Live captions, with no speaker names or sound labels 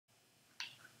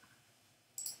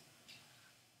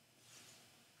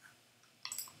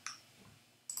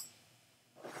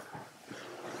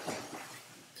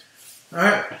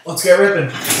Alright, let's get ripping.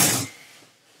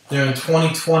 Doing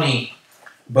 2020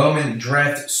 Bowman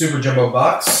Draft Super Jumbo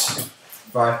Box.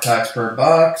 5 packs per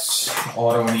box.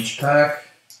 Auto in each pack.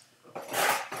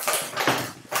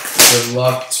 Good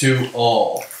luck to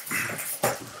all.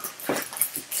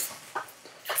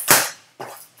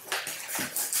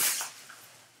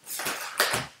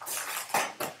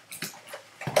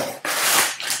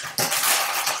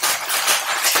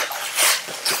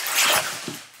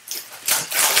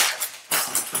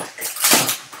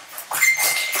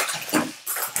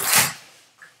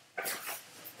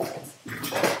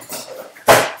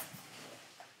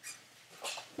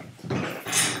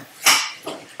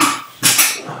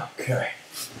 Okay.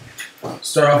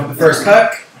 Start off with the first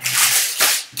pack.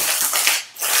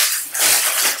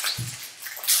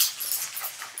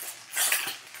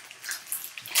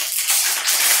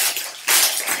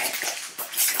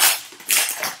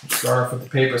 Start off with the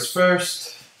papers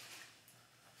first.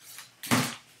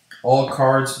 All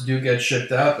cards do get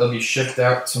shipped out. They'll be shipped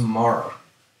out tomorrow.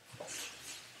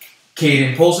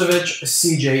 Caden Pulsevich,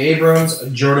 CJ Abrams,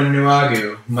 Jordan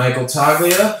Nuagu, Michael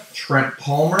Taglia, Trent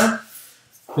Palmer,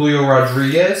 Julio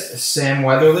Rodriguez, Sam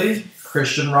Weatherly,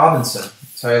 Christian Robinson,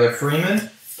 Tyler Freeman,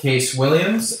 Case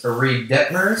Williams, Reed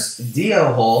Detmers,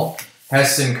 DL Hall,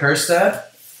 Heston Kjerstad,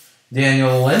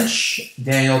 Daniel Lynch,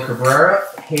 Daniel Cabrera,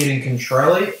 Hayden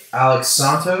Contrelli, Alex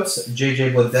Santos,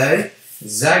 JJ Bleday,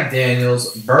 Zach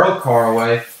Daniels, Burl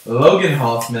Carway, Logan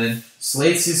Hoffman,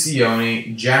 Slade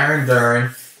Ciccione, Jaron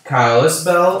Duran, Kyle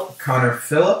Isbell, Connor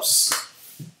Phillips,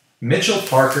 Mitchell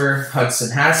Parker,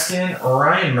 Hudson Haskin,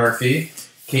 Ryan Murphy,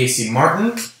 Casey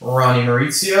Martin, Ronnie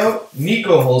Maurizio,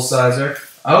 Nico Holsizer,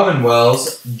 Owen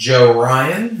Wells, Joe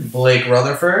Ryan, Blake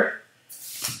Rutherford,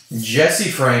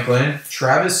 Jesse Franklin,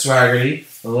 Travis Swaggerty,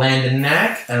 Landon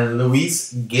Knack, and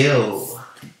Luis Gill.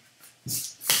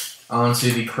 On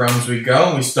to the chromes we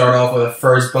go. We start off with a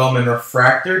first Bowman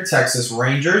Refractor, Texas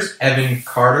Rangers, Evan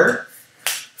Carter.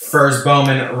 First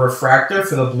Bowman Refractor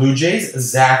for the Blue Jays,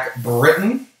 Zach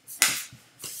Britton.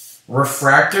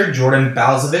 Refractor, Jordan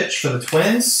Balzovich for the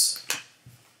Twins.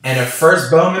 And a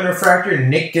first Bowman Refractor,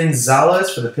 Nick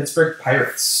Gonzalez for the Pittsburgh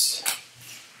Pirates.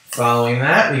 Following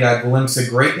that, we got Glimpse of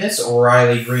Greatness,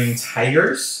 Riley Green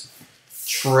Tigers.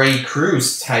 Trey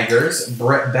Cruz Tigers.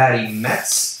 Brett Batty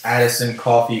Mets. Addison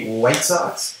Coffey White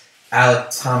Sox.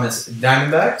 Alec Thomas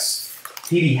Diamondbacks.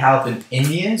 Petey Halpin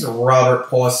Indians. Robert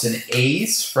Pawson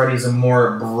A's. Freddie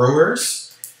Zamora Brewers.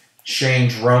 Shane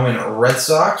Droman Red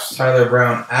Sox, Tyler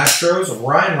Brown Astros,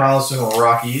 Ryan Rollison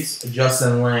Rockies,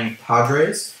 Justin Lang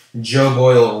Padres, Joe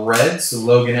Boyle Reds,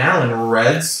 Logan Allen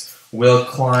Reds, Will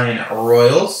Klein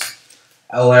Royals,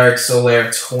 Alaric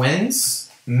Soler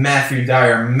Twins, Matthew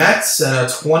Dyer Mets, and a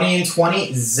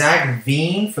 20-20 Zach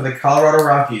Veen for the Colorado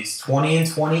Rockies.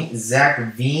 20-20 Zach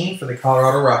Veen for the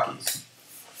Colorado Rockies.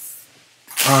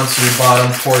 On to the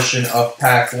bottom portion of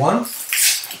pack 1.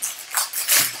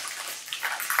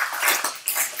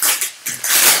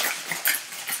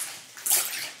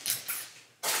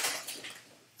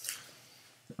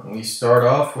 We start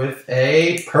off with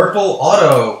a purple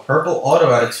auto. Purple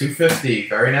auto out of 250.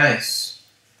 Very nice.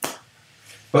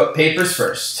 But papers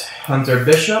first. Hunter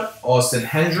Bishop, Austin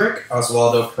Hendrick,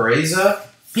 Oswaldo Pereza,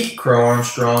 Pete Crow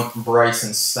Armstrong,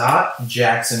 Bryson Stott,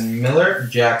 Jackson Miller,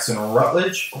 Jackson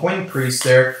Rutledge, Quinn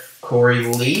Priester, Corey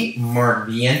Lee, Mark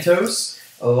Vientos,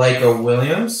 Alika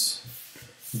Williams,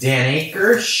 Dan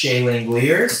Aker, Shaylin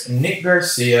Lears, Nick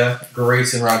Garcia,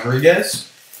 Grayson Rodriguez,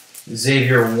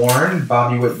 Xavier Warren,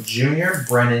 Bobby Witt Jr.,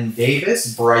 Brennan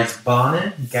Davis, Bryce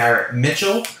Bonin, Garrett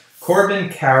Mitchell, Corbin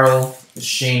Carroll,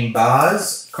 Shane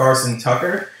Baz, Carson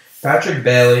Tucker, Patrick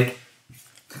Bailey,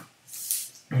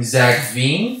 Zach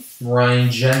Veen, Ryan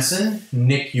Jensen,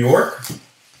 Nick York,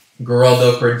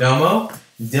 Geraldo Perdomo,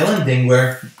 Dylan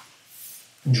Dingler,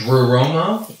 Drew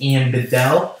Romo, Ian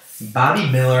Bedell, Bobby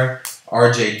Miller,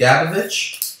 RJ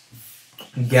Dabovich,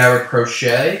 Garrett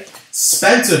Crochet,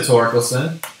 Spencer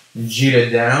Torkelson, Jeter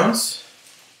Downs,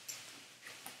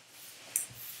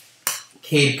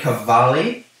 Cade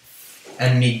Cavalli,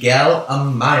 and Miguel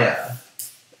Amaya.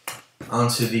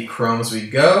 Onto the chromes we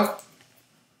go.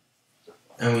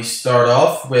 And we start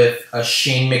off with a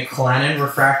Shane McClanahan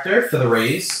Refractor for the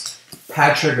Rays,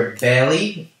 Patrick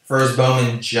Bailey, first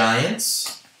Bowman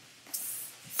Giants,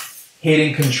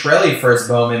 Hayden Contrelli, first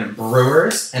Bowman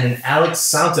Brewers, and an Alex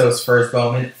Santos, first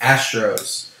Bowman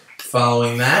Astros.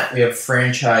 Following that, we have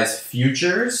Franchise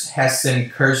Futures, Heston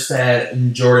Kjerstad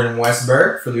and Jordan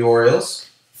Westberg for the Orioles.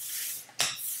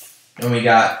 And we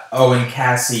got Owen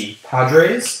Cassie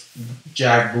Padres,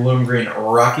 Jack Bloomgreen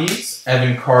Rockies,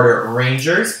 Evan Carter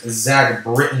Rangers, Zach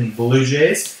Britton Blue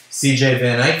Jays, CJ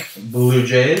Van Eyck Blue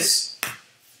Jays,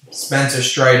 Spencer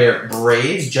Strider,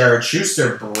 Braves. Jared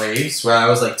Schuster, Braves. Wow, that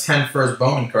was like 10 first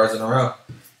Bowman cards in a row.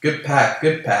 Good pack,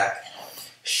 good pack.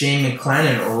 Shane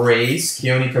McClanahan, Rays.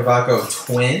 Keone Cavaco,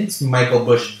 Twins. Michael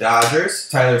Busch, Dodgers.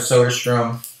 Tyler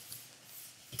Soderstrom,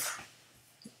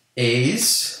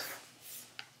 A's.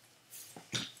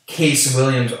 Case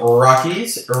Williams,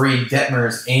 Rockies. Reed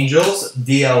Detmers, Angels.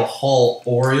 DL Hall,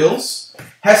 Orioles.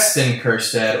 Heston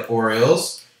Kjerstad,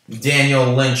 Orioles.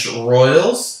 Daniel Lynch,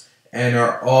 Royals. And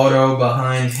our auto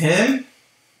behind him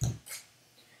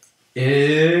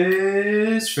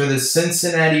is for the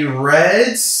Cincinnati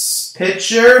Reds,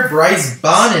 pitcher Bryce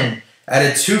Bowman at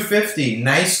a 250.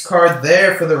 Nice card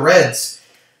there for the Reds.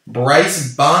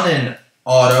 Bryce Bowman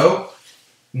auto,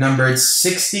 numbered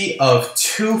 60 of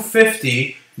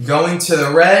 250, going to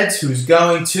the Reds, who's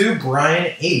going to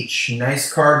Brian H. Nice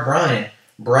card, Brian.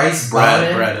 Bryce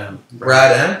Bowman. Brad M.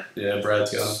 Brad M? Yeah,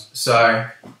 Brad's gone.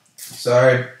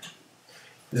 Sorry.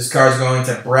 This card's going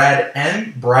to Brad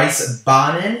M. Bryce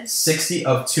Bowman, 60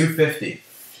 of 250.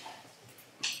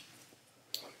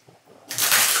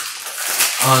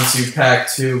 On to pack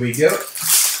 2 we go.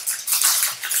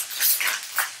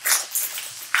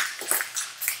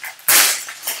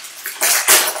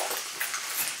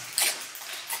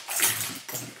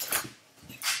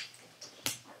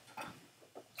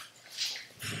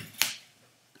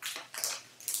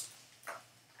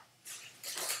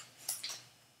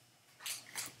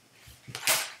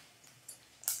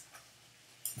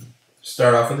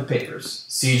 Start off with the papers.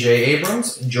 C.J.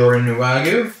 Abrams, Jordan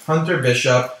Nwogu, Hunter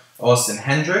Bishop, Austin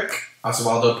Hendrick,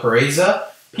 Oswaldo Pereza,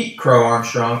 Pete Crow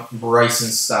Armstrong, Bryson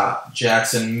Stott,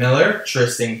 Jackson Miller,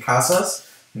 Tristan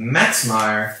Casas, Max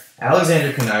Meyer,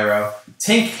 Alexander Canairo,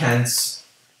 Tink Hentz,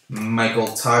 Michael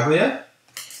Toglia,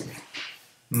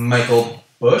 Michael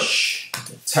Busch,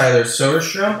 Tyler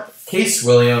Soderstrom, Case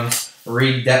Williams,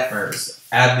 Reed Detmers,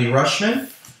 Adley Rushman,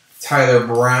 Tyler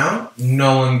Brown,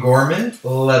 Nolan Gorman,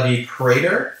 Levi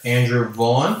Prater, Andrew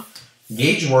Vaughn,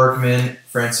 Gage Workman,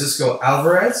 Francisco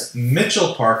Alvarez,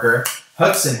 Mitchell Parker,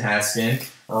 Hudson Haskin,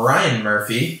 Ryan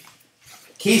Murphy,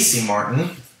 Casey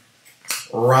Martin,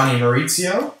 Ronnie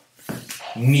Maurizio,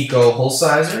 Nico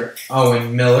Holsizer,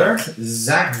 Owen Miller,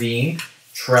 Zach Veen,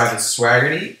 Travis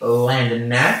Swaggerty, Landon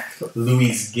Knack,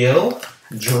 Luis Gill,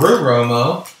 Drew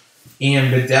Romo, Ian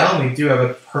Bedell. We do have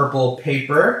a purple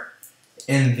paper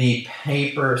in the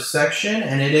paper section,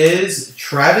 and it is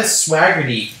Travis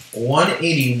Swaggerty,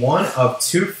 181 of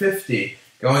 250,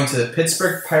 going to the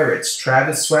Pittsburgh Pirates.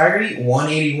 Travis Swaggerty,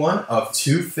 181 of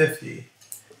 250.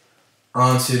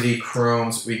 On to the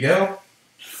chromes we go.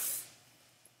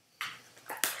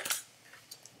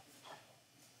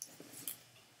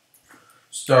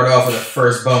 Start off with the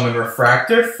first Bowman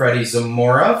Refractor, Freddie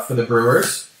Zamora for the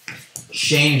Brewers.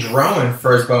 Shane Drowan,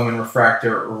 first Bowman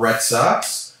Refractor, Red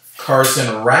Sox.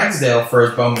 Carson Ragsdale,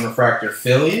 first Bowman Refractor,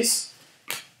 Phillies.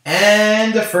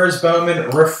 And the first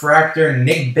Bowman Refractor,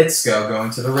 Nick Bitsko,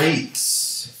 going to the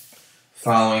Rays.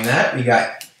 Following that, we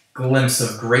got Glimpse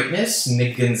of Greatness,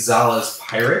 Nick Gonzalez,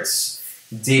 Pirates.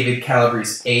 David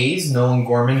Calabrese, A's. Nolan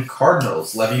Gorman,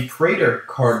 Cardinals. Levi Prater,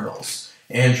 Cardinals.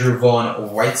 Andrew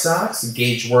Vaughn, White Sox.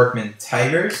 Gage Workman,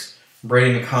 Tigers.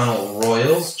 Brady McConnell,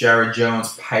 Royals. Jared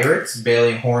Jones, Pirates.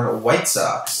 Bailey Horn, White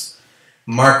Sox.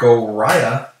 Marco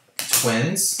Raya,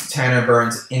 Twins. Tanner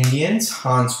Burns, Indians.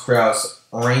 Hans Kraus,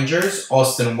 Rangers.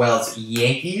 Austin Wells,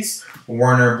 Yankees.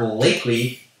 Warner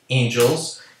Blakely,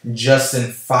 Angels.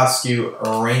 Justin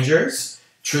Foscue, Rangers.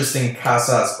 Tristan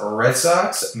Casas, Red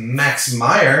Sox. Max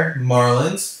Meyer,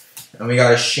 Marlins. And we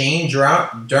got a Shane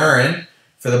Duran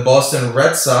for the Boston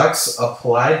Red Sox.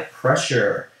 Applied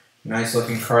Pressure. Nice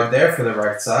looking card there for the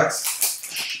Red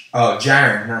Sox. Oh,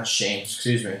 Jaron, not Shane,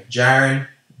 excuse me. Jaron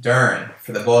Duran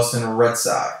for the Boston Red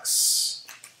Sox.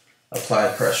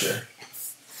 Applied Pressure.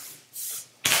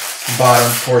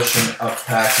 Bottom portion of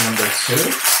pack number 2.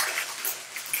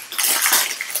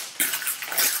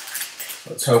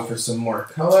 Let's hope for some more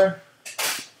color.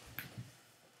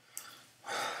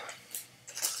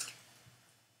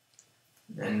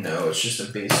 And no, it's just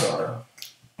a base auto.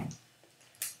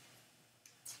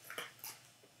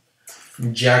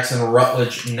 Jackson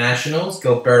Rutledge, Nationals.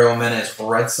 Gilberto Jimenez,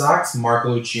 Red Sox. Mark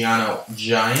Luciano,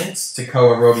 Giants.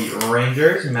 Tekoa Roby,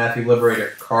 Rangers. Matthew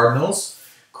Liberator, Cardinals.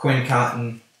 Quinn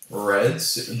Cotton,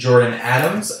 Reds. Jordan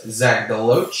Adams, Zach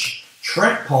Deloach.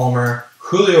 Trent Palmer,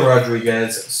 Julio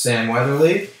Rodriguez, Sam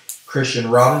Weatherly.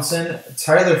 Christian Robinson,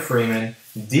 Tyler Freeman,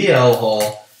 DL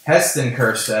Hall, Heston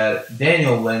Kjerstad,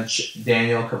 Daniel Lynch,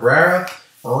 Daniel Cabrera,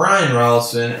 Ryan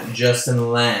Rolston,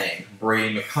 Justin Lang,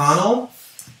 Brady McConnell,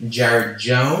 Jared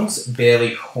Jones,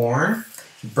 Bailey Horn,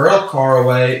 Burl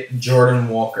Caraway, Jordan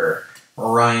Walker,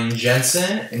 Ryan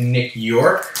Jensen, Nick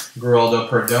York, Geraldo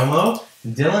Perdomo,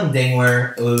 Dylan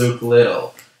Dingler, Luke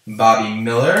Little, Bobby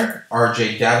Miller,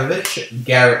 RJ Davovich,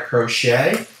 Garrett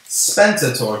Crochet,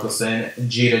 Spencer Torkelson,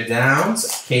 Jeter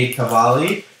Downs, Cade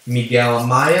Cavalli, Miguel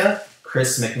Amaya,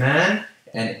 Chris McMahon,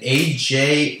 and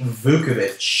AJ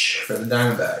Vukovic for the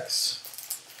Diamondbacks.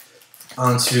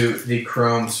 Onto the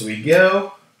Chromes we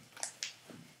go.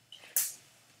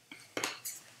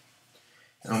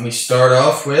 And we start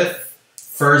off with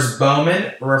first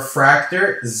Bowman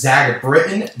Refractor, Zach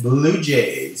Britton, Blue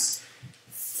Jays.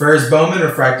 First Bowman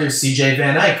Refractor, CJ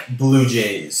Van Eyck, Blue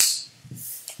Jays.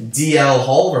 DL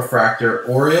Hall Refractor,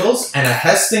 Orioles, and a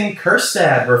Heston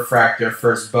Kjerstad Refractor,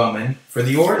 first Bowman for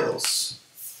the Orioles.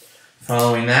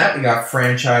 Following that, we got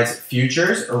Franchise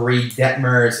Futures, Reed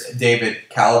Detmers, David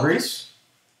Calabrese.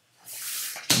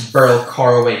 Burl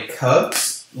Carraway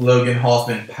Cubs, Logan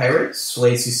Hoffman Pirates,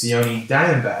 Lacey Sione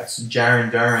Diamondbacks, Jaron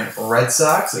Duran Red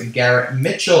Sox, Garrett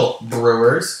Mitchell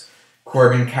Brewers,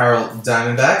 Corbin Carroll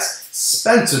Diamondbacks,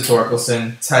 Spencer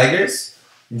Torkelson Tigers,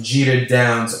 Jeter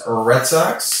Downs Red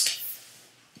Sox,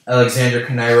 Alexander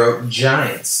Canairo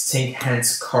Giants, Tink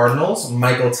Hence Cardinals,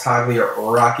 Michael Toglia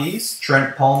Rockies,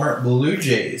 Trent Palmer Blue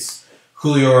Jays,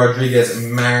 Julio Rodriguez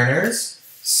Mariners,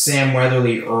 Sam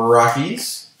Weatherly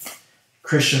Rockies,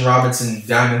 Christian Robinson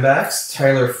Diamondbacks,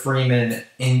 Tyler Freeman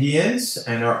Indians,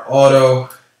 and our auto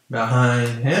behind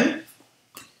him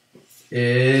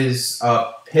is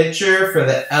a pitcher for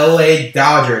the LA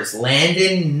Dodgers,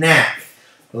 Landon Knack.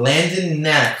 Landon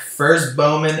Knack, first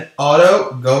Bowman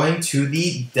auto going to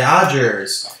the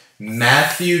Dodgers.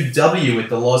 Matthew W. with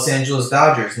the Los Angeles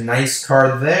Dodgers. Nice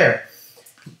card there.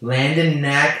 Landon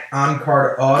Knack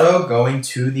on-card auto going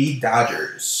to the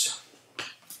Dodgers.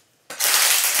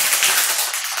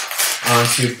 On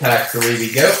to pack 3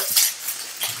 we go.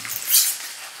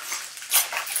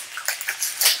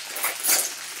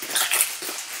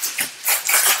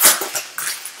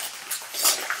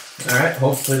 Alright,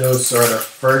 hopefully those are the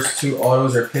first 2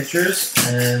 autos or pitchers,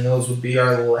 and those will be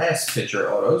our last pitcher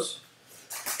autos.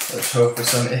 Let's hope for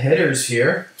some hitters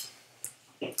here.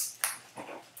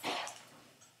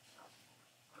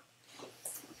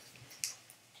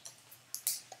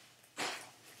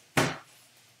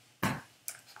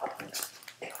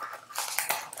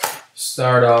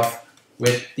 Start off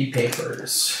with the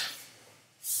papers.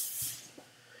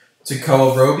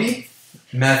 Tekoa Roby,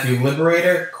 Matthew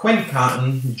Liberator, Quinn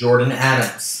Cotton, Jordan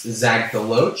Adams, Zach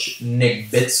DeLoach, Nick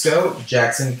Bitsko,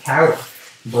 Jackson Cowher,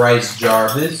 Bryce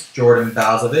Jarvis, Jordan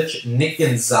Balzovich, Nick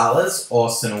Gonzalez,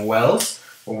 Austin Wells,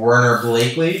 Werner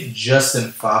Blakely,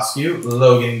 Justin Foscue,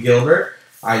 Logan Gilbert,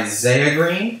 Isaiah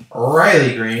Green,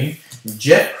 Riley Green,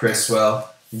 Jeff Criswell,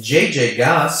 J.J.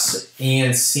 Goss,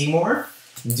 Ian Seymour,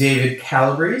 David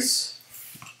Calabrese,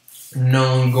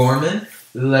 Nolan Gorman,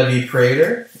 Levy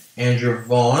Prater, Andrew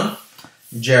Vaughn,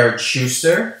 Jared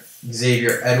Schuster,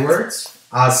 Xavier Edwards,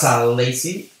 Asa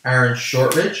Lacey, Aaron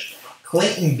Shortridge,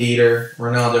 Clayton Beater,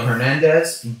 Ronaldo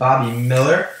Hernandez, Bobby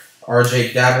Miller,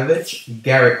 RJ Davovich,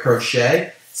 Garrett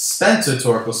Crochet, Spencer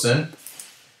Torkelson,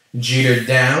 Jeter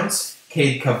Downs,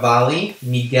 Cade Cavalli,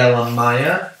 Miguel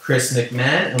Amaya, Chris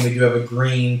McMahon, and we do have a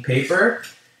green paper.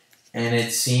 And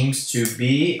it seems to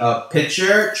be a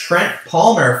pitcher, Trent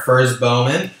Palmer, first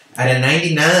Bowman, at a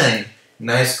 99.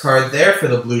 Nice card there for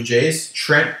the Blue Jays.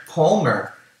 Trent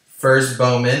Palmer, first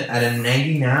Bowman, at a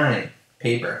 99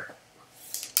 paper.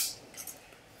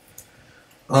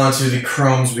 On to the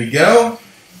Chromes we go.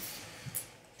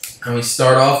 And we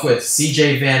start off with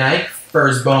CJ Van Eyck,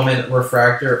 first Bowman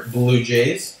Refractor, Blue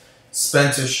Jays.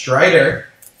 Spencer Strider,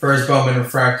 first Bowman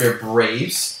Refractor,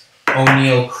 Braves.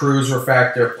 O'Neal Cruz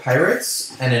Refractor,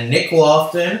 Pirates, and a Nick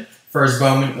Lofton, first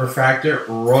Bowman Refractor,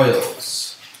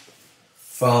 Royals.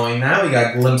 Following that, we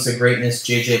got Glimpse of Greatness,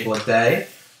 J.J. Bleday,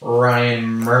 Ryan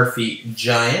Murphy,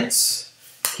 Giants,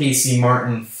 Casey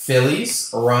Martin, Phillies,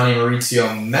 Ronnie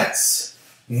Mauricio, Mets,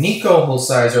 Nico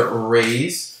Holsizer,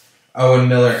 Rays, Owen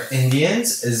Miller,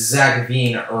 Indians, Zach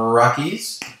Veen,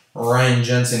 Rockies, Ryan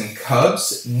Jensen,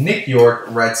 Cubs, Nick York,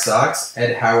 Red Sox,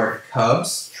 Ed Howard,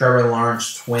 Cubs, Trevor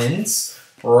Lawrence, Twins,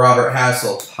 Robert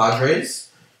Hassel, Padres,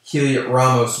 Heliot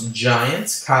Ramos,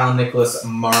 Giants, Kyle Nicholas,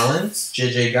 Marlins,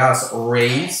 J.J. Goss,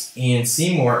 Rays, Ian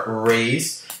Seymour,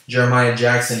 Rays, Jeremiah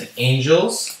Jackson,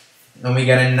 Angels, and we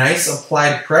got a nice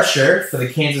applied pressure for the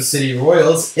Kansas City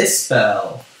Royals,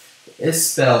 Isbell.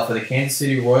 Isbell for the Kansas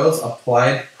City Royals,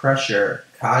 applied pressure.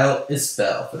 Kyle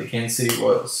Isbell for the Kansas City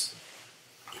Royals.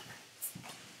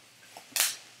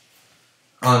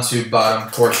 Onto bottom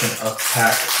portion of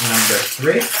pack number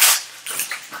 3.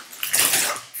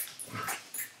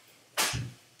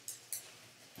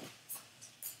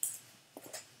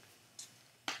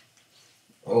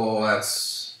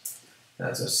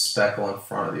 that's a speckle in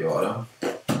front of the auto.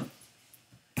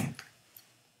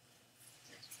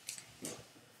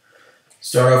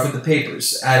 Start off with the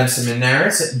papers. Adamson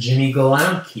Minaris, Jimmy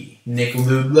Galante, Nick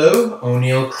Ludlow,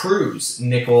 O'Neal Cruz,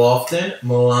 Nick Lofton,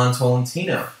 Milan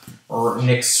Tolentino,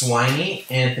 Nick Swiney,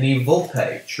 Anthony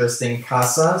Volpe, Tristan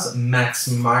Casas, Max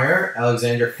Meyer,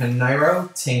 Alexander Canairo,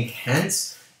 Tink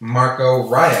Hentz, Marco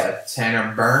Raya,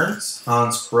 Tanner Burns,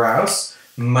 Hans Kraus,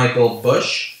 Michael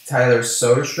Bush, Tyler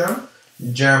Soderstrom,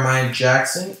 Jeremiah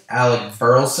Jackson, Alec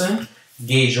Burleson,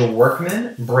 Gage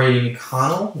Workman, Brady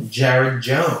McConnell, Jared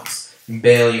Jones,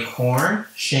 Bailey Horn,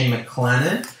 Shane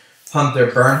McClennan, Hunter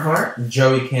Bernhardt,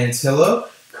 Joey Cantillo,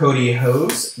 Cody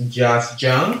Hose, Josh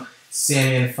Jung,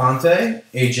 Sammy Infante,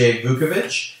 AJ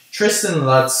Vukovic, Tristan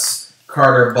Lutz,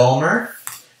 Carter Ballmer,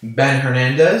 Ben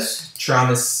Hernandez,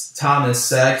 Thomas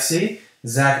Saxey,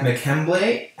 Zach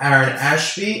McKembley, Aaron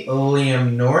Ashby,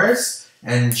 Liam Norris,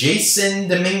 and Jason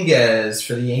Dominguez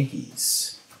for the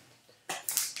Yankees.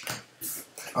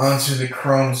 On to the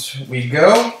Chromes we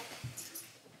go.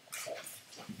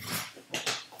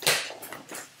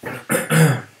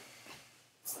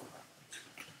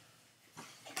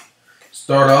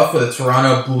 Start off with a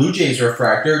Toronto Blue Jays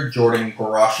refractor, Jordan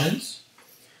Groshans.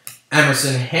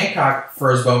 Emerson Hancock,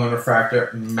 first Bowman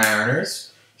refractor,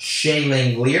 Mariners. Shea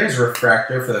Langeliers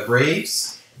refractor for the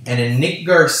Braves. And a Nick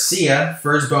Garcia,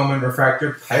 first Bowman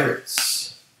refractor,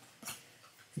 Pirates.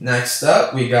 Next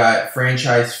up, we got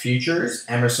franchise futures,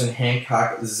 Emerson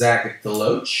Hancock, Zach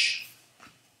Deloach.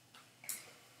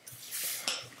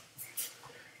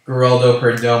 Geraldo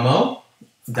Perdomo,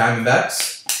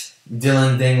 Diamondbacks.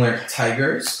 Dylan Dingler,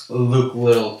 Tigers. Luke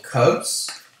Little, Cubs.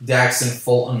 Daxton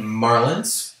Fulton,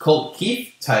 Marlins. Colt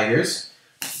Keith, Tigers.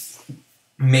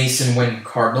 Mason Wynn,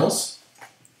 Cardinals.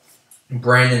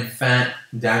 Brandon Fant,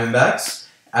 Diamondbacks.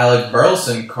 Alec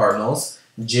Burleson, Cardinals.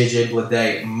 JJ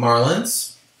Bleday,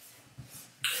 Marlins.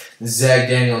 Zach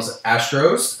Daniels,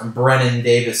 Astros. Brennan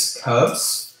Davis,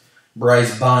 Cubs.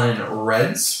 Bryce Bonnin,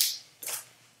 Reds.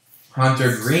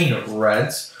 Hunter Green,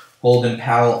 Reds. Holden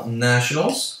Powell,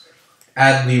 Nationals.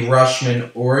 Adley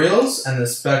Rushman, Orioles, and the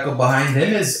speckle behind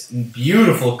him is a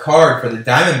beautiful card for the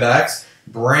Diamondbacks,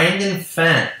 Brandon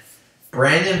Fant.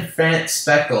 Brandon Fant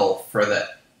speckle for the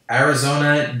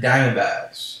Arizona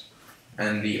Diamondbacks.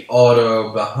 And the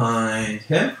auto behind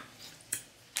him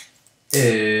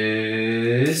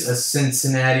is a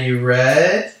Cincinnati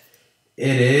Red.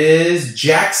 It is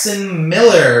Jackson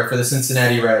Miller for the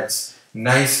Cincinnati Reds.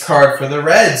 Nice card for the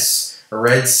Reds. The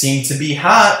Reds seem to be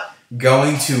hot.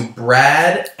 Going to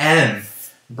Brad M.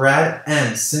 Brad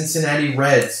M. Cincinnati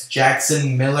Reds.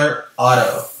 Jackson Miller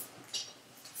auto.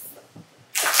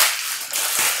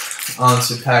 On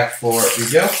to pack 4 we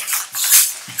go.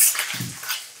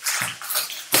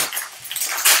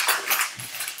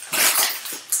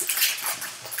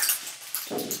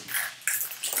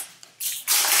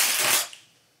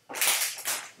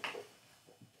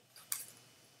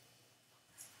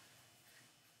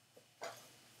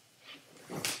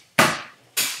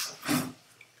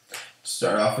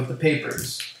 Start off with the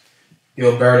papers.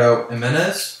 Gilberto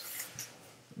Jimenez.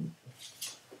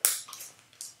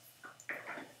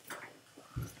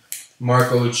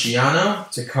 Marco Luciano,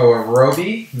 Tekoa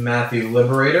Roby, Matthew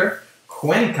Liberator,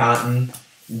 Quinn Cotton,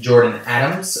 Jordan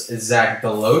Adams, Zach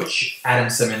Deloach, Adam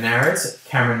Seminaris,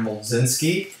 Cameron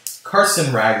Molzinski,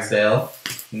 Carson Ragsdale,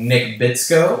 Nick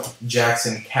Bitsko,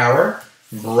 Jackson Cower,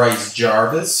 Bryce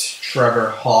Jarvis,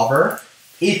 Trevor Hauver,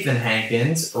 Ethan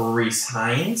Hankins, Reese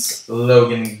Hines,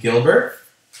 Logan Gilbert,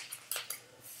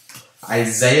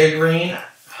 Isaiah Green,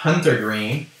 Hunter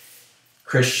Green,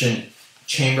 Christian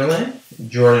Chamberlain,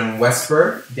 Jordan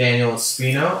Westberg, Daniel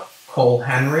Espino, Cole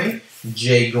Henry,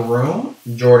 Jay Groom,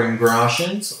 Jordan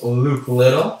Groshans, Luke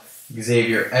Little,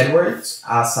 Xavier Edwards,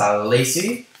 Asa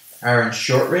Lacey, Aaron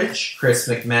Shortridge, Chris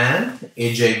McMahon,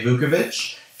 AJ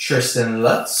Vukovic, Tristan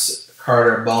Lutz,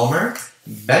 Carter Ballmer,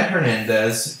 Ben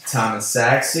Hernandez, Thomas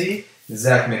Saxey,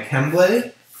 Zach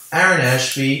McKembley, Aaron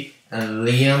Ashby, and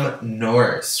Liam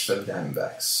Norris for the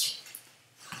Diamondbacks.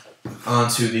 On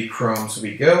to the Chromes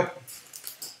we go.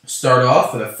 Start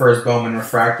off with a first Bowman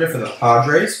refractor for the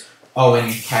Padres,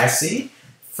 Owen Cassie.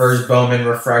 First Bowman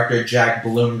refractor, Jack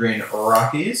Bloomgreen,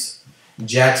 Rockies.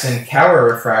 Jackson Cower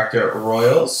refractor,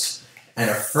 Royals. And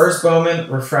a first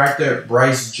Bowman refractor,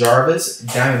 Bryce Jarvis,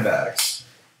 Diamondbacks.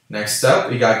 Next up,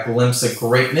 we got Glimpse of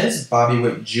Greatness, Bobby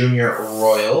Witt Jr.,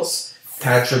 Royals.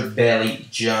 Patrick Bailey,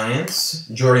 Giants.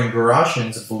 Jordan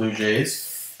Groshans, Blue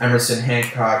Jays. Emerson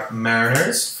Hancock,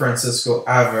 Mariners. Francisco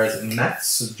Alvarez,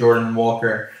 Mets. Jordan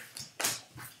Walker,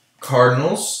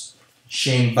 Cardinals.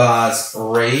 Shane Baz,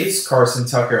 Rays. Carson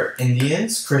Tucker,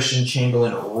 Indians. Christian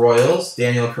Chamberlain, Royals.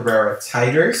 Daniel Cabrera,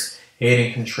 Tigers.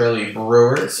 Hayden Contrelli,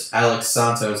 Brewers. Alex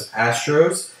Santos,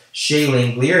 Astros. Shea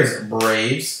Langeliers,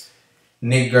 Braves.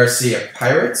 Nick Garcia,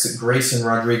 Pirates. Grayson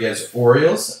Rodriguez,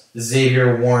 Orioles.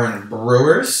 Xavier Warren,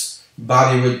 Brewers.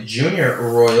 Bobby Witt Jr.,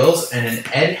 Royals. And an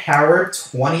Ed Howard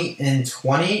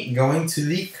 20-20 going to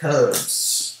the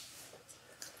Cubs.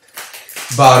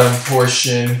 Bottom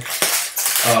portion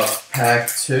of pack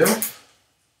 2.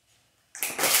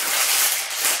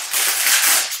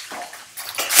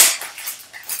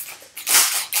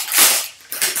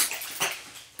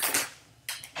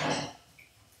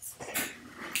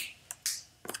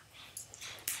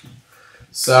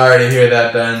 Sorry to hear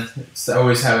that, Ben. It's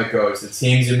always how it goes. The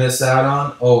teams you miss out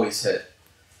on always hit.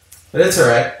 But it's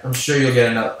alright. I'm sure you'll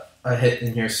get a hit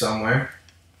in here somewhere.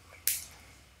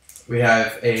 We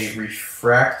have a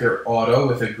refractor auto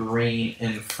with a green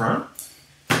in front.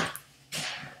 The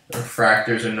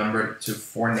refractors are numbered to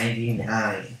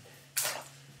 499.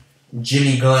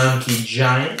 Jimmy Glamke,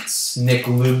 Giants. Nick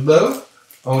Ludlow.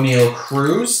 O'Neill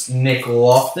Cruz. Nick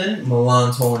Lofton.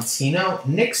 Milan Tolentino.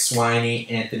 Nick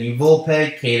Swiney. Anthony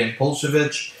Volpe. Caden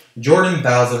Pulchevich. Jordan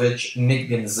Balzovich. Nick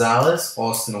Gonzalez.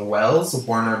 Austin Wells.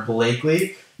 Warner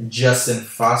Blakely. Justin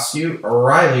Foscue.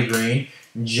 Riley Green.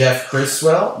 Jeff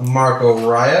Criswell. Marco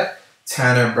Raya.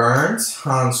 Tanner Burns.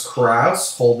 Hans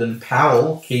Kraus. Holden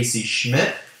Powell. Casey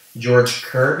Schmidt. George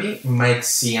Kirby. Mike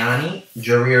Ciani.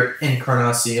 Javier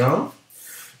Encarnacion.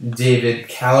 David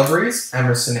Calabrese,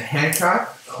 Emerson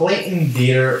Hancock, Clayton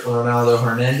Dieter, Ronaldo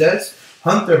Hernandez,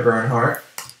 Hunter Bernhardt,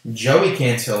 Joey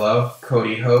Cantillo,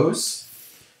 Cody Hose,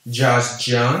 Josh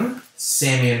Jung,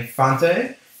 Sammy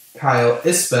Infante, Kyle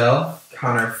Isbell,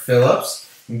 Connor Phillips,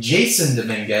 Jason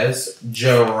Dominguez,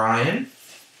 Joe Ryan,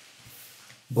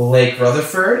 Blake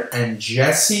Rutherford, and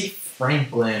Jesse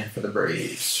Franklin for the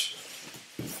Braves.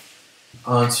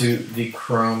 Onto the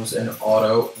Chromes and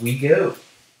Auto we go.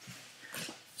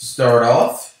 Start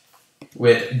off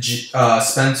with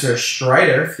Spencer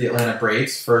Strider for the Atlanta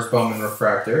Braves, first Bowman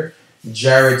refractor.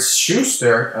 Jared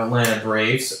Schuster, Atlanta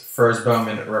Braves, first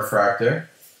Bowman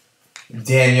refractor.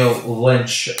 Daniel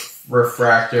Lynch,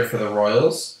 refractor for the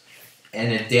Royals.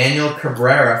 And a Daniel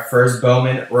Cabrera, first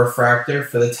Bowman refractor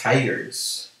for the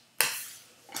Tigers.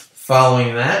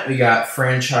 Following that, we got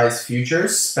franchise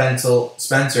futures, Spencer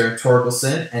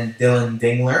Torkelson and Dylan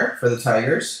Dingler for the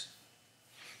Tigers.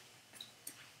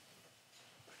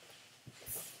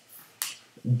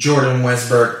 Jordan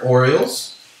Westberg,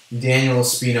 Orioles. Daniel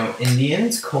Espino,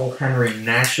 Indians. Cole Henry,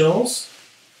 Nationals.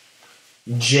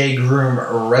 Jay Groom,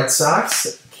 Red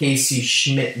Sox. Casey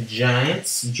Schmidt,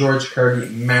 Giants. George Kirby,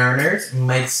 Mariners.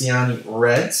 Mike Ciani,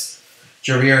 Reds.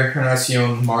 Javier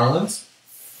Encarnacion, Marlins.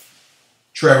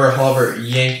 Trevor Hulbert,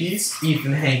 Yankees.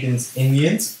 Ethan Hankins,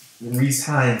 Indians. Reese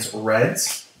Hines,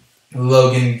 Reds.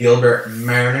 Logan Gilbert,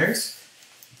 Mariners.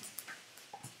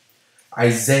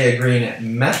 Isaiah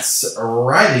Green, Mets.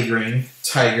 Riley Green,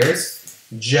 Tigers.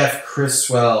 Jeff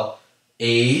Criswell,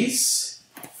 A's.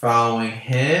 Following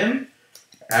him,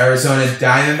 Arizona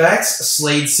Diamondbacks.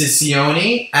 Slade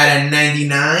Ciccione at a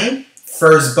 99.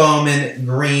 First Bowman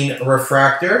green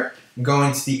refractor.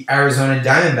 Going to the Arizona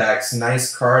Diamondbacks.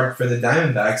 Nice card for the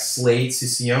Diamondbacks. Slade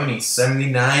Ciccione,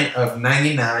 79 of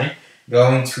 99.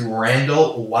 Going to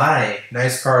Randall Y.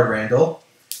 Nice card, Randall.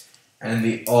 And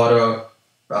the auto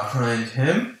behind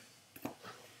him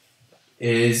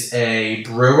is a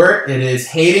Brewer. It is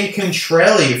Hayden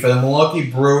Contrelli for the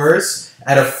Milwaukee Brewers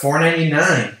at a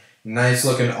 499. Nice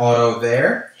looking auto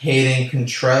there. Hayden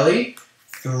Contrelli,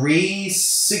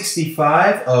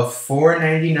 365 of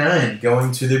 499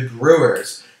 going to the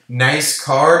Brewers. Nice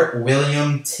card,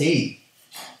 William T.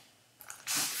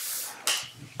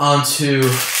 On to the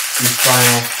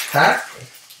final pack.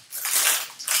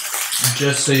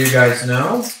 Just so you guys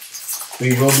know,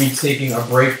 we will be taking a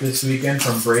break this weekend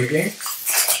from breaking,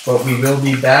 but we will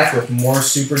be back with more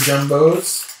Super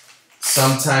Jumbos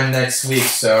sometime next week.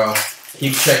 So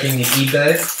keep checking the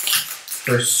eBay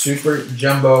for Super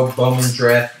Jumbo Bowman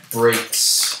Draft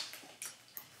breaks.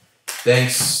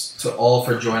 Thanks to all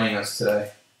for joining us today.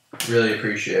 Really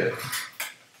appreciate it.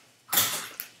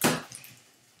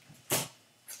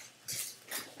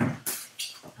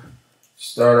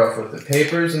 Start off with the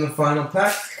papers in the final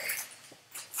pack.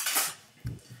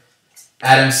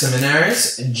 Adam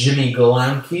Seminaris, Jimmy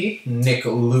Glamke, Nick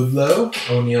Ludlow,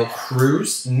 O'Neill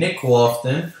Cruz, Nick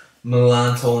Lofton,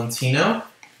 Milan Tolentino,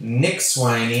 Nick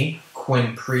Swiney,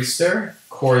 Quinn Priester,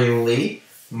 Corey Lee,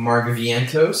 Mark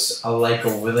Vientos, Alika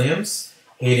Williams,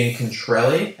 Hayden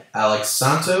Contrelli, Alex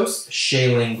Santos, Shea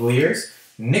Langeliers,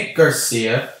 Nick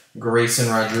Garcia, Grayson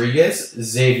Rodriguez,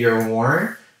 Xavier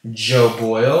Warren, Joe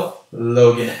Boyle,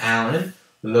 Logan Allen,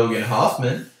 Logan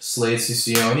Hoffman, Slade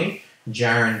Sicione,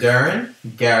 Jaron Duran,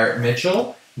 Garrett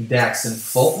Mitchell, Daxton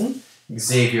Fulton,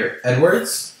 Xavier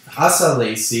Edwards, Asa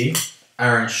Lacey,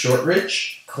 Aaron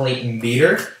Shortridge, Clayton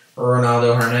Beater,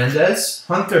 Ronaldo Hernandez,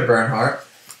 Hunter Bernhardt,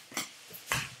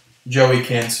 Joey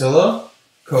Cantillo,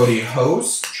 Cody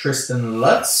Hose, Tristan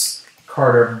Lutz,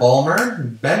 Carter Balmer,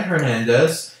 Ben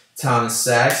Hernandez, Thomas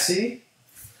Saxey,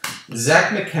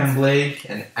 Zach McKemblade,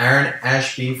 and Aaron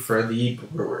Ashby for the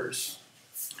Brewers.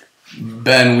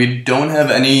 Ben, we don't have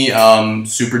any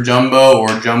Super Jumbo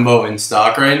or Jumbo in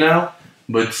stock right now,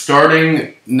 but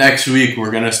starting next week,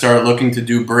 we're going to start looking to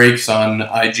do breaks on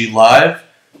IG Live.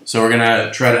 So we're going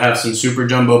to try to have some Super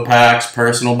Jumbo packs,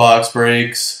 personal box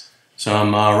breaks,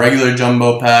 some regular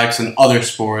Jumbo packs, and other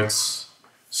sports.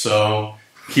 So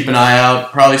keep an eye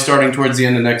out. Probably starting towards the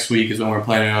end of next week is when we're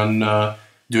planning on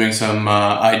doing some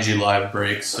IG Live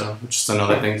breaks. So just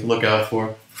another thing to look out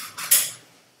for.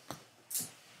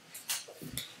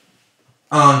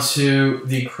 On to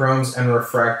the Chromes and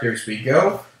Refractors we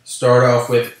go. Start off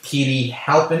with Petey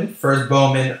Halpin, first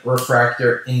Bowman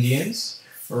Refractor Indians.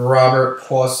 Robert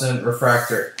Pawson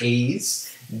Refractor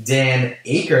A's. Dan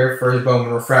Aker, first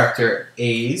Bowman Refractor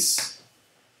A's.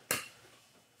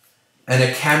 And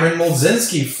a Cameron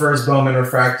Mulzinski, first Bowman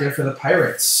Refractor for the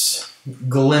Pirates.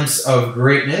 Glimpse of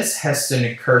Greatness,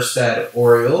 Heston Kjerstad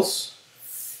Orioles.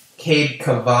 Cade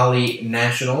Cavalli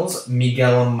Nationals,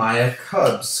 Miguel Amaya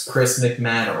Cubs, Chris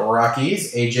McMahon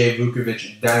Rockies, AJ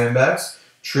Vukovic Diamondbacks,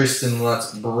 Tristan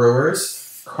Lutz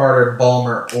Brewers, Carter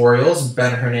Balmer Orioles,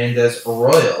 Ben Hernandez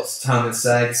Royals, Thomas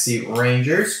Sagsey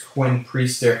Rangers, Quinn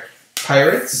Priester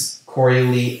Pirates, Corey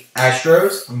Lee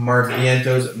Astros, Mark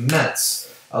Vientos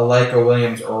Mets, Alika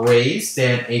Williams Rays,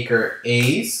 Dan Aker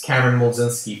A's, Cameron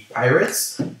Mulzinski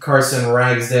Pirates, Carson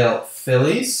Ragsdale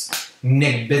Phillies,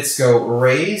 Nick Bitsko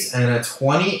Rays, and a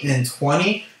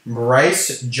 20-20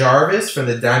 Bryce Jarvis for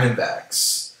the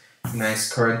Diamondbacks.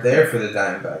 Nice card there for the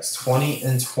Diamondbacks.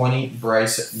 20-20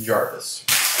 Bryce Jarvis.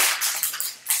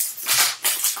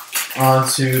 On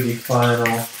to the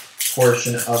final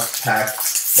portion of Pack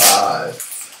 5.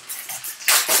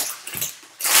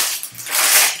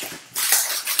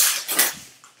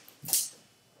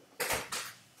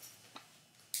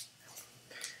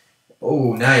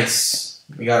 Oh, nice.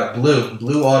 We got a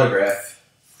blue autograph.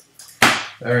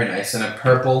 Very nice. And a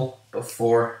purple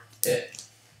before it.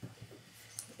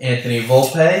 Anthony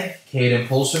Volpe, Caden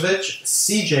Pulsevich,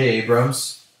 CJ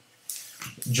Abrams,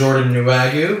 Jordan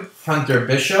Nwagu, Hunter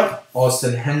Bishop,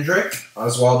 Austin Hendrick,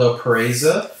 Oswaldo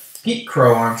Pereza, Pete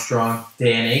Crow Armstrong,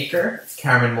 Dan Aker,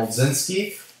 Cameron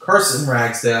Mulzinski, Carson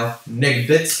Ragsdale, Nick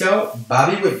Bitsko,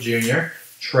 Bobby Witt Jr.,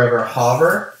 Trevor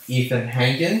Hauver, Ethan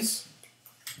Hankins,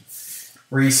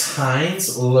 Reese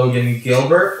Hines, Logan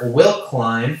Gilbert, Will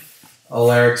Klein,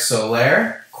 Alaric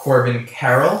Soler, Corbin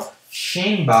Carroll,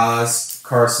 Shane Boz,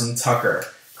 Carson Tucker,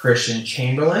 Christian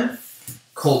Chamberlain,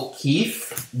 Colt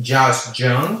Keefe, Josh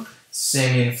Jung,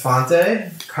 Sammy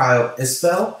Infante, Kyle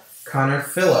Isbell, Connor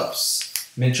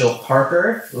Phillips, Mitchell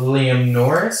Parker, Liam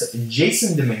Norris,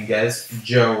 Jason Dominguez,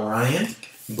 Joe Ryan,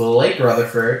 Blake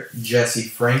Rutherford, Jesse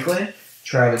Franklin,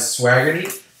 Travis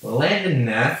Swaggerty, Landon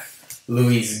Neff,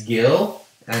 Luis Gill,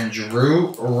 and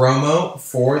Drew Romo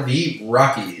for the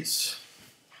Rockies.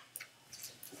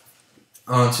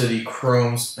 On to the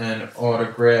Chromes and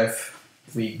Autograph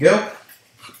we go.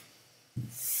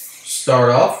 Start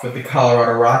off with the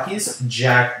Colorado Rockies,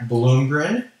 Jack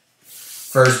Bloomgren,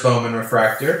 first Bowman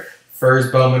Refractor.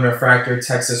 First Bowman Refractor,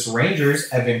 Texas Rangers,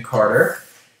 Evan Carter.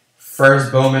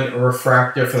 First Bowman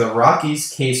Refractor for the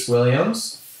Rockies, Case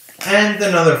Williams. And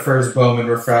another first Bowman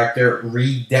Refractor,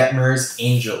 Reed Detmers,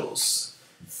 Angels.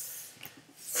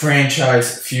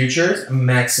 Franchise Futures,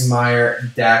 Max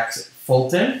Meyer, Dax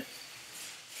Fulton.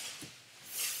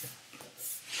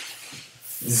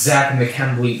 Zach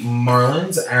McKembley,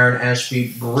 Marlins. Aaron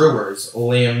Ashby, Brewers.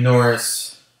 Liam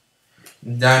Norris,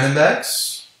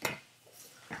 Diamondbacks.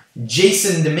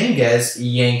 Jason Dominguez,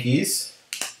 Yankees.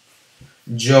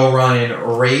 Joe Ryan,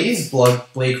 Rays.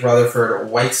 Blake Rutherford,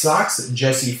 White Sox.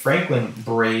 Jesse Franklin,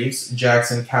 Braves.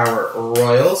 Jackson Cower,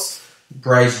 Royals.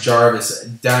 Bryce Jarvis,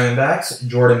 Diamondbacks.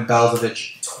 Jordan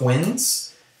Balzovich,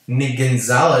 Twins. Nick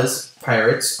Gonzalez,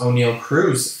 Pirates. O'Neal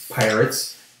Cruz,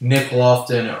 Pirates. Nick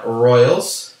Lofton,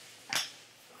 Royals.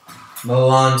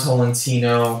 Milan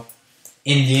Tolentino,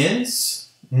 Indians.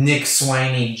 Nick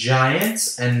Swiney,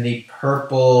 Giants. And the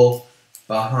purple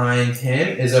behind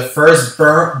him is a first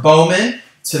Bowman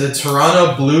to the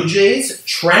Toronto Blue Jays,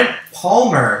 Trent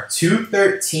Palmer,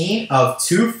 213 of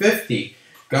 250.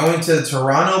 Going to the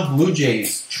Toronto Blue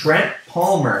Jays, Trent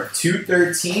Palmer,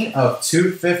 213 of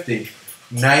 250.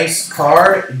 Nice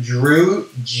card, Drew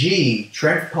G.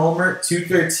 Trent Palmer,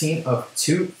 213 of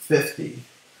 250.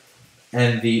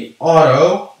 And the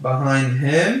auto behind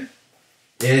him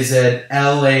is an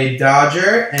LA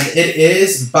Dodger, and it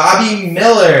is Bobby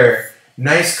Miller.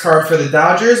 Nice card for the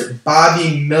Dodgers.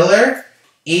 Bobby Miller,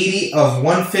 80 of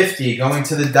 150 going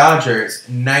to the Dodgers.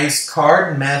 Nice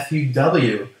card, Matthew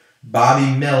W.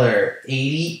 Bobby Miller,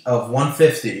 80 of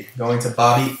 150 going to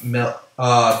Bobby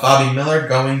Miller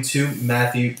going to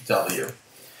Matthew W.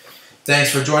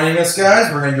 Thanks for joining us,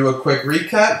 guys. We're going to do a quick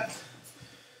recap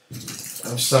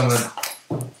of some of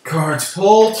the cards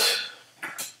pulled.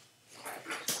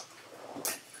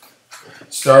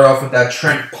 Start off with that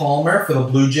Trent Palmer for the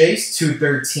Blue Jays,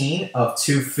 213 of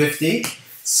 250.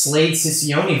 Slade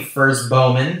Ciccione, first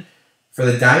Bowman for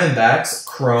the Diamondbacks,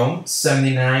 Chrome,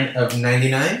 79 of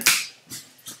 99.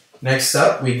 Next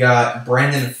up, we got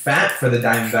Brandon Pfaadt for the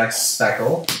Diamondbacks,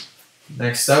 Speckle.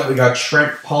 Next up, we got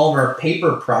Trent Palmer,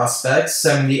 Paper Prospect,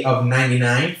 70 of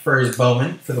 99, first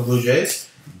Bowman for the Blue Jays.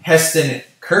 Heston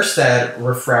Kjerstad,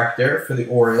 Refractor for the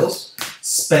Orioles.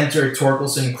 Spencer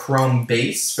Torkelson, Chrome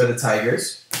Base for the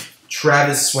Tigers.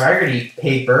 Travis Swaggerty,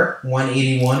 Paper,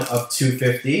 181 of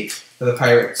 250 for the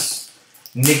Pirates.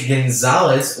 Nick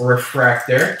Gonzalez,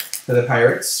 Refractor for the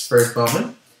Pirates, first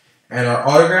Bowman. And our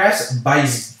autographs,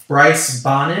 Bryce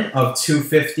Bonin of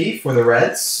 250 for the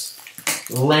Reds.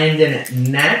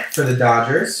 Landon Knack for the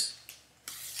Dodgers.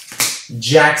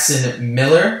 Jackson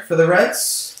Miller for the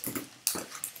Reds.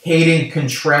 Hayden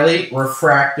Contrelli,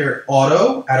 Refractor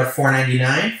Auto out of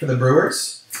 499 for the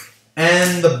Brewers.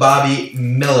 And the Bobby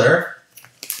Miller,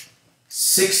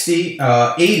 80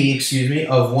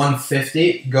 of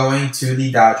 150 going to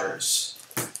the Dodgers.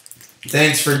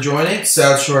 Thanks for joining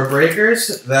South Shore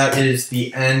Breakers. That is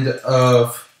the end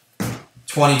of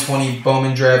 2020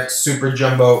 Bowman Draft Super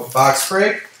Jumbo Box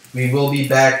Break. We will be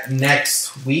back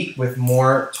next week with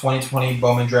more 2020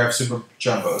 Bowman Draft Super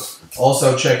Jumbos.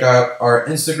 Also, check out our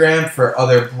Instagram for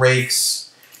other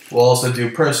breaks. We'll also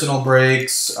do personal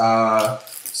breaks,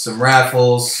 some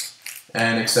raffles,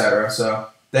 and etc. So,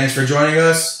 thanks for joining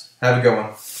us. Have a good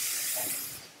one.